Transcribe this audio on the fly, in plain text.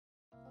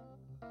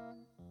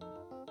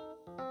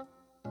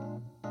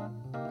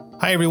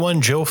Hi, everyone.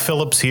 Joe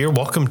Phillips here.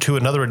 Welcome to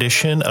another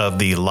edition of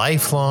the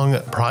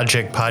Lifelong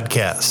Project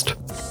Podcast.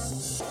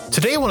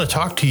 Today, I want to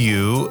talk to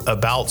you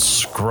about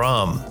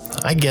Scrum.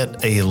 I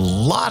get a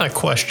lot of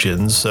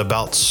questions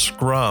about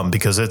Scrum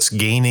because it's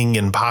gaining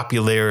in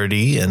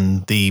popularity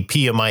in the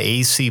PMI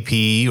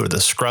ACP or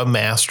the Scrum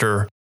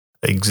Master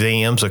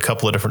exams, a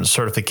couple of different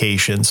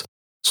certifications.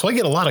 So I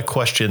get a lot of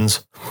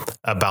questions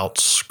about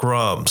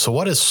Scrum. So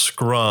what is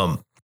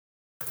Scrum?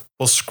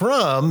 Well,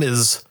 Scrum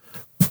is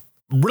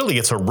really,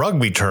 it's a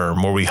rugby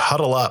term where we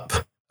huddle up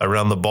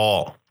around the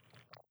ball.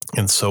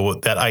 And so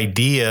that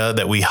idea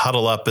that we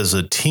huddle up as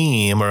a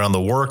team around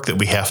the work that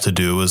we have to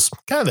do is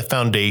kind of the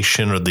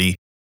foundation or the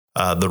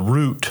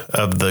root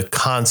of the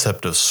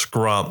concept of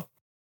Scrum.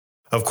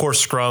 Of course,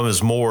 Scrum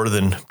is more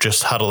than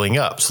just huddling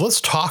up. So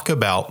let's talk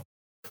about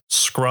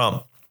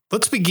Scrum.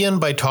 Let's begin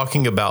by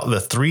talking about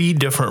the three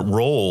different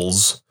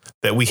roles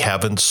that we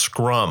have in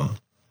Scrum.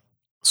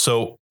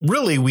 So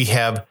really, we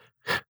have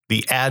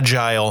the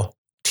Agile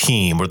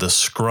team or the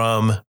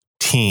Scrum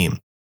team.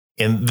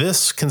 And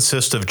this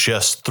consists of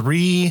just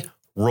three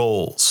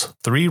roles.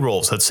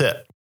 That's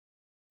it.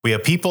 We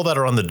have people that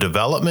are on the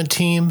development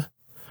team.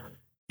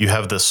 You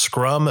have the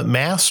Scrum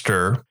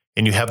Master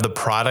and you have the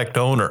product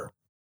owner.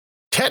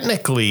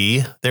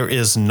 Technically, there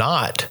is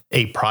not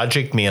a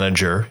project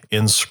manager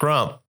in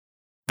Scrum.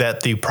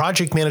 That the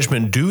project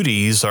management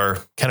duties are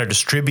kind of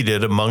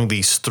distributed among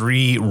these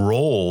three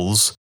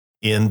roles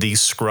in the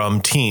Scrum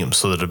team.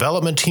 So the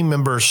development team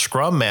member,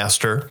 Scrum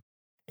Master,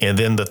 and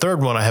then the third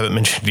one I haven't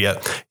mentioned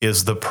yet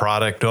is the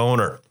product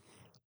owner.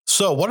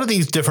 So what do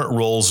these different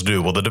roles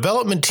do? Well, the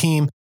development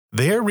team,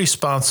 they're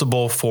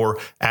responsible for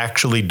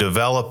actually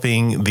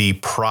developing the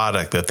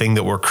product, the thing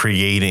that we're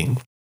creating.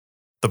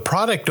 The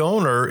product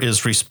owner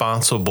is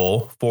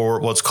responsible for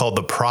what's called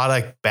the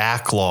product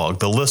backlog,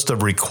 the list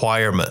of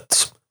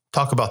requirements.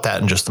 Talk about that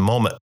in just a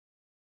moment.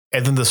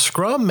 And then the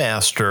Scrum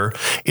Master,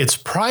 its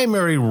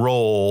primary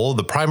role,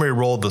 the primary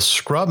role of the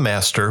Scrum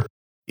Master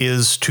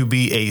is to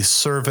be a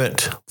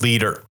servant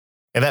leader.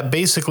 And that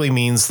basically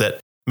means that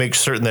make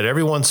certain that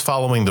everyone's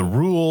following the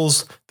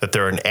rules, that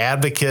they're an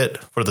advocate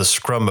for the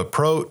Scrum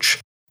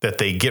approach, that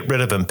they get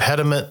rid of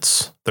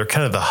impediments. They're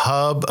kind of the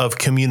hub of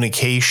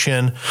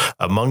communication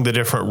among the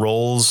different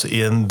roles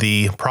in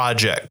the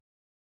project.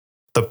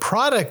 The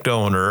product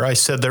owner, I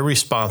said they're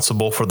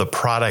responsible for the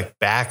product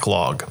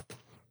backlog.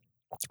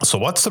 So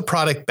what's the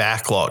product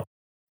backlog?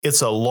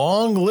 It's a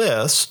long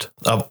list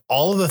of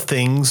all of the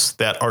things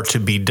that are to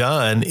be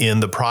done in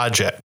the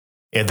project.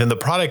 And then the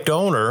product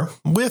owner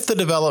with the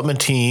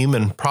development team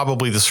and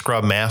probably the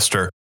Scrum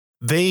Master,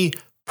 they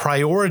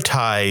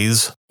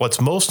prioritize what's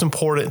most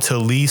important to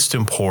least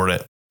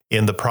important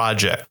in the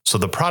project. So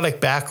the product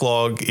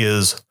backlog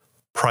is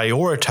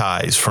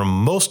prioritized from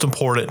most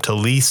important to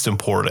least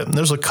important. And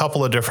there's a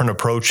couple of different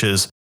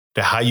approaches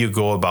to how you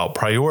go about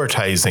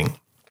prioritizing.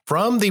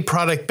 From the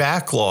product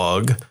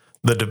backlog,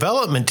 the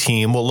development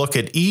team will look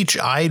at each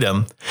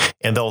item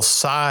and they'll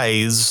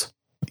size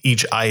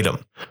each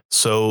item.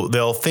 So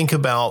they'll think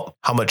about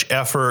how much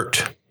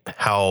effort,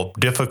 how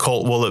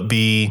difficult will it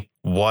be,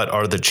 what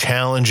are the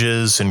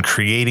challenges in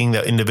creating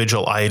the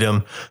individual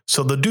item.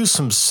 So they'll do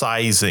some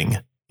sizing.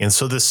 And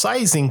so the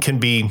sizing can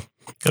be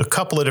a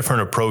couple of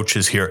different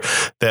approaches here,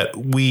 that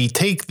we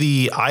take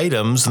the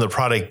items in the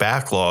product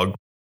backlog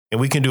and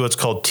we can do what's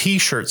called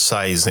t-shirt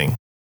sizing.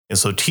 And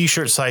so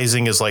t-shirt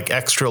sizing is like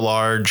extra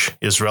large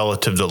is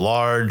relative to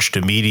large,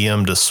 to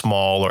medium, to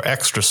small, or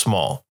extra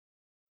small.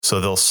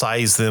 So they'll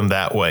size them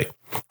that way,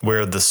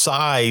 where the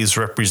size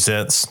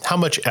represents how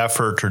much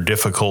effort or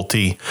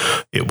difficulty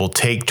it will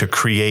take to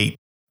create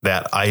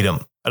that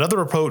item. Another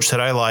approach that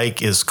I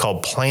like is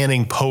called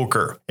planning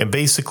poker. And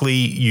basically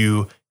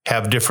you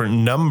have different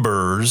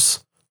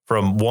numbers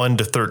from 1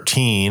 to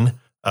 13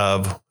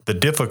 of the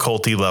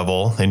difficulty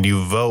level, and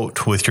you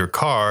vote with your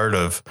card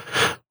of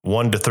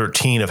 1 to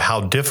 13 of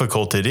how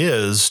difficult it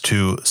is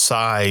to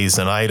size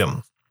an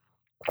item.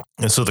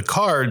 And so the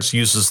cards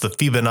uses the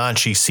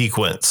Fibonacci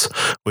sequence,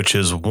 which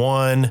is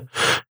 1,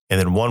 and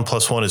then 1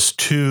 plus 1 is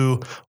 2,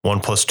 1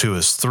 plus 2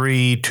 is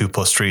 3, 2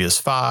 plus 3 is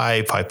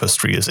 5, 5 plus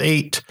 3 is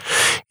 8,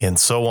 and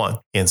so on.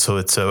 And so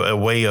it's a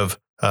way of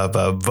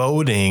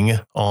voting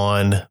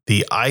on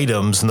the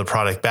items in the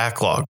product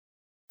backlog.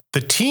 The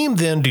team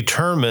then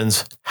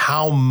determines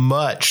how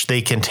much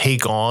they can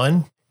take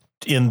on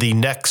in the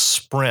next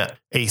sprint.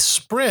 A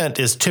sprint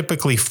is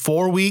typically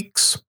 4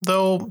 weeks,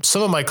 though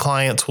some of my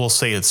clients will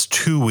say it's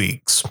 2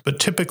 weeks, but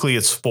typically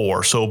it's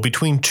 4. So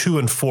between 2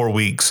 and 4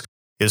 weeks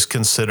is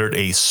considered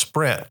a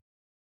sprint.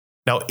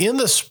 Now, in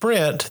the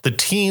sprint, the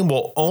team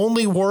will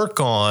only work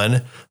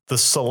on the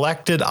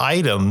selected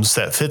items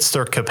that fits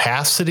their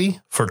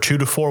capacity for 2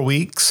 to 4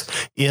 weeks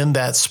in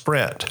that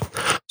sprint.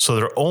 So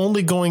they're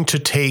only going to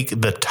take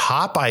the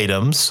top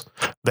items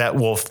that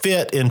will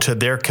fit into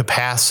their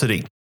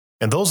capacity.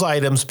 And those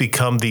items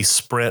become the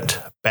sprint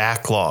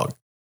backlog.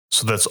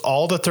 So that's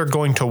all that they're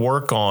going to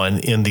work on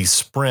in the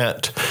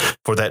sprint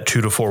for that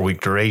 2 to 4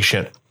 week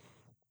duration.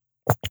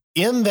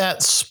 In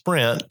that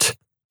sprint,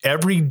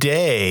 every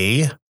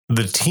day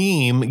the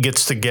team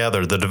gets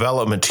together, the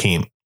development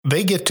team.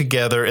 They get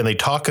together and they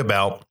talk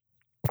about,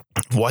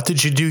 what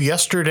did you do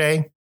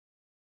yesterday?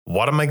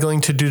 What am I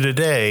going to do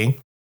today?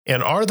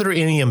 And are there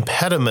any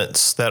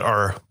impediments that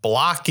are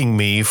blocking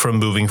me from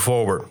moving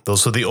forward?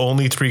 Those are the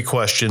only 3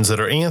 questions that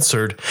are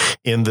answered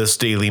in this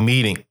daily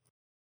meeting.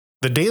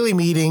 The daily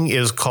meeting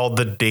is called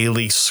the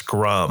Daily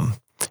Scrum.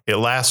 It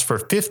lasts for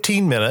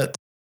 15 minutes.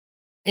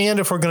 And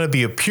if we're going to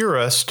be a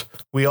purist,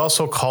 we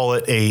also call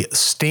it a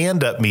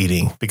stand-up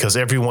meeting because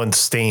everyone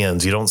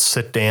stands. You don't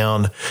sit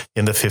down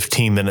in the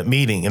 15-minute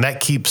meeting. And that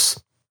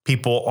keeps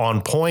people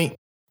on point,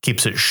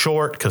 keeps it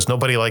short because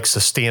nobody likes to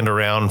stand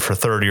around for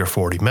 30 or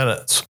 40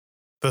 minutes.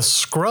 The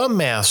Scrum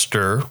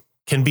Master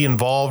can be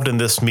involved in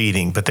this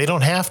meeting, but they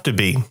don't have to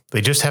be.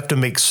 They just have to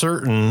make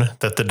certain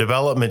that the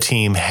development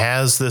team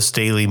has this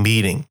daily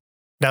meeting.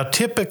 Now,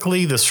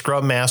 typically the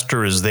Scrum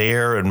Master is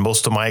there, and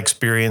most of my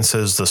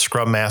experiences, the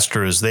Scrum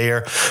Master is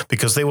there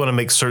because they want to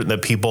make certain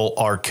that people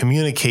are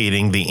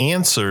communicating the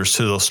answers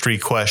to those 3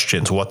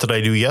 questions. What did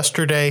I do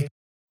yesterday?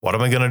 What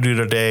am I going to do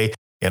today?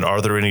 And are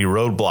there any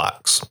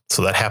roadblocks?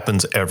 So that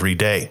happens every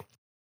day.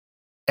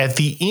 At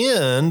the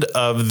end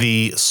of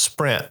the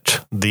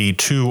sprint, the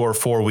 2 or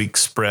 4 week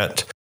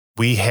sprint,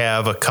 we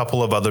have a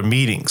couple of other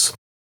meetings.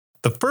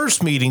 The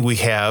first meeting we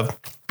have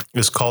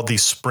is called the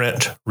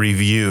sprint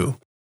review.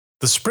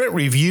 The sprint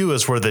review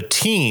is where the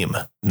team,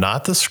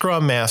 not the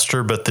Scrum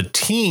Master, but the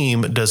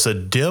team does a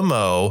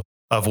demo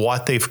of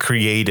what they've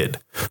created.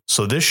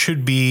 So this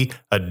should be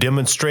a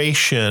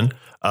demonstration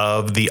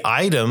of the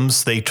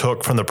items they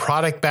took from the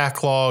product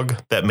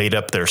backlog that made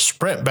up their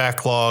sprint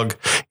backlog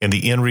and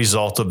the end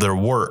result of their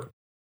work.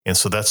 And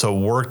so that's a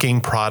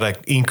working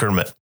product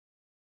increment.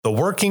 The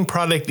working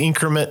product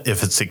increment,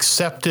 if it's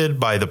accepted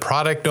by the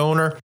product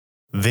owner,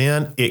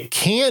 then it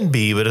can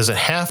be, but doesn't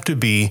have to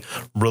be,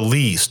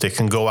 released. It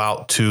can go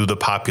out to the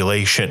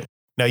population.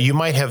 Now, you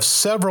might have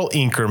several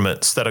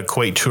increments that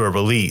equate to a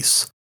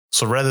release.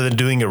 So rather than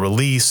doing a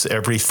release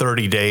every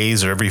 30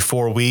 days or every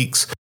 4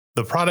 weeks,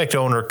 the product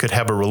owner could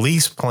have a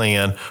release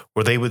plan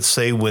where they would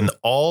say, when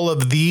all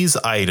of these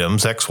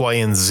items, X, Y,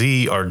 and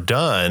Z, are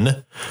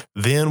done,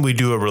 then we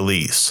do a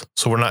release.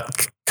 So we're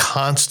not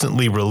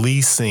constantly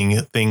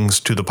releasing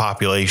things to the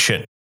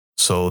population.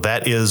 So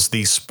that is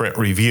the sprint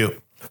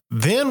review.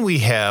 Then we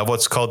have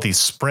what's called the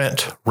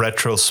sprint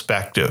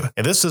retrospective.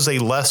 And this is a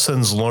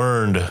lessons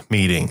learned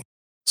meeting.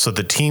 So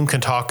the team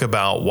can talk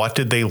about what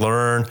did they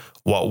learn,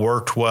 what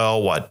worked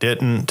well, what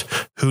didn't,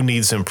 who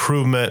needs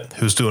improvement,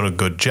 who's doing a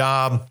good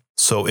job.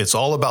 So it's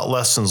all about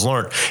lessons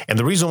learned. And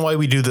the reason why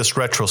we do this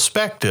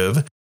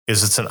retrospective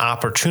is it's an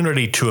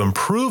opportunity to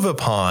improve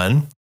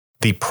upon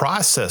the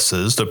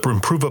processes, to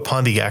improve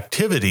upon the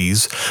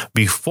activities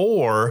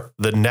before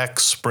the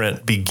next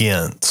sprint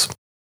begins.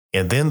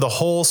 And then the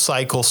whole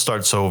cycle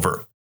starts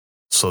over.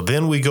 So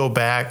then we go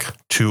back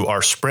to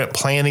our sprint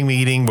planning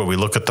meeting where we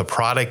look at the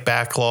product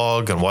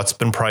backlog and what's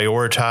been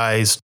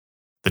prioritized.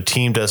 The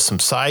team does some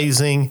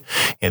sizing,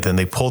 and then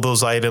they pull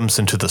those items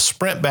into the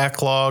sprint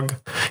backlog,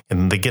 and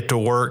then they get to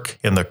work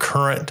in the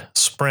current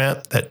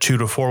sprint, that 2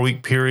 to 4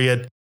 week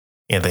period,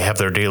 and they have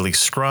their daily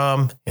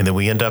scrum, and then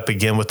we end up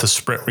again with the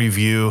sprint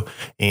review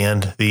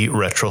and the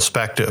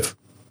retrospective.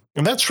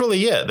 And that's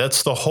really it.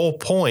 That's the whole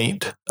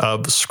point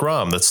of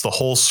Scrum. That's the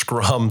whole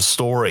Scrum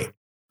story.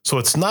 So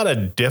it's not a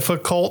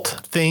difficult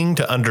thing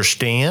to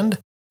understand,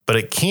 but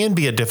it can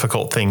be a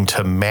difficult thing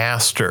to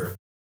master.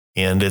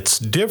 And it's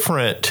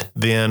different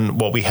than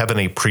what we have in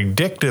a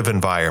predictive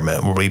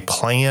environment where we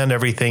plan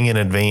everything in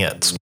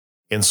advance.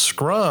 In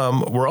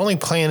Scrum, we're only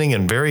planning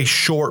in very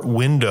short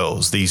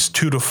windows, these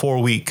 2 to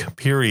 4 week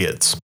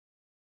periods.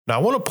 Now,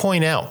 I want to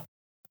point out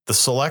the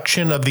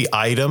selection of the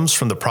items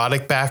from the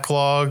product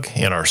backlog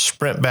and our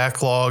sprint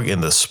backlog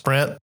in the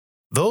sprint,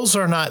 those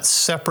are not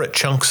separate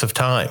chunks of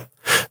time.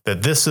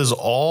 That this is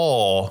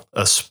all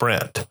a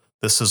sprint.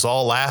 This is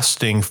all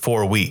lasting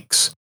 4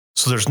 weeks.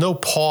 So there's no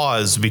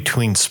pause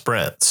between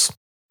sprints.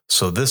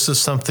 So this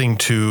is something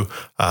to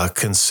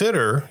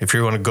consider if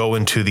you're going to go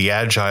into the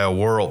agile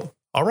world.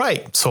 All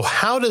right. So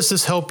how does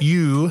this help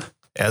you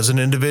as an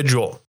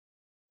individual?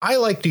 I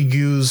like to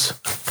use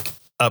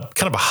a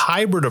kind of a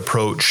hybrid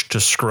approach to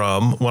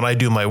Scrum when I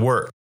do my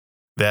work.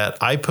 That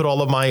I put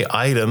all of my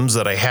items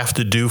that I have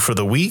to do for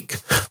the week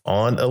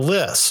on a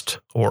list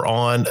or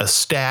on a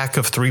stack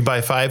of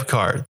 3x5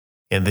 cards.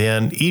 And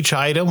then each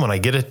item, when I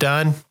get it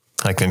done,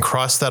 I can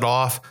cross that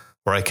off,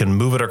 or I can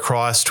move it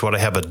across to what I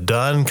have a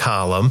done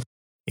column,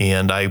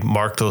 and I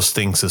mark those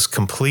things as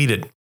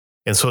completed.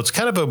 And so it's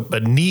kind of a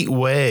neat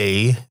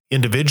way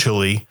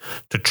individually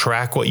to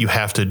track what you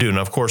have to do.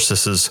 Now, of course,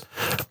 this is,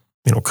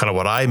 kind of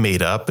what I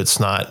made up. It's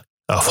not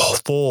a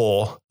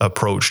full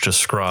approach to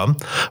Scrum,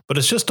 but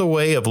it's just a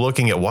way of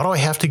looking at what do I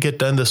have to get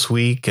done this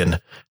week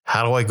and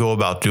how do I go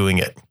about doing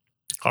it?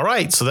 All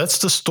right. So that's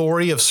the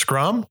story of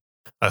Scrum.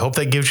 I hope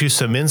that gives you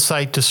some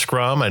insight to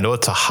Scrum. I know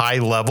it's a high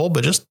level,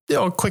 but just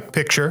a quick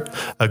picture,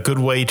 a good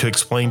way to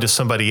explain to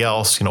somebody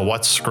else,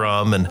 what's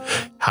Scrum and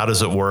how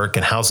does it work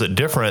and how's it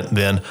different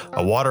than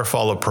a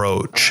waterfall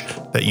approach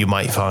that you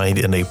might find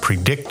in a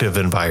predictive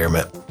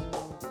environment.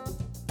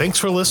 Thanks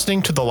for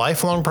listening to The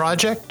Lifelong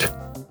Project.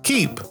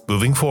 Keep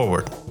moving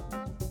forward.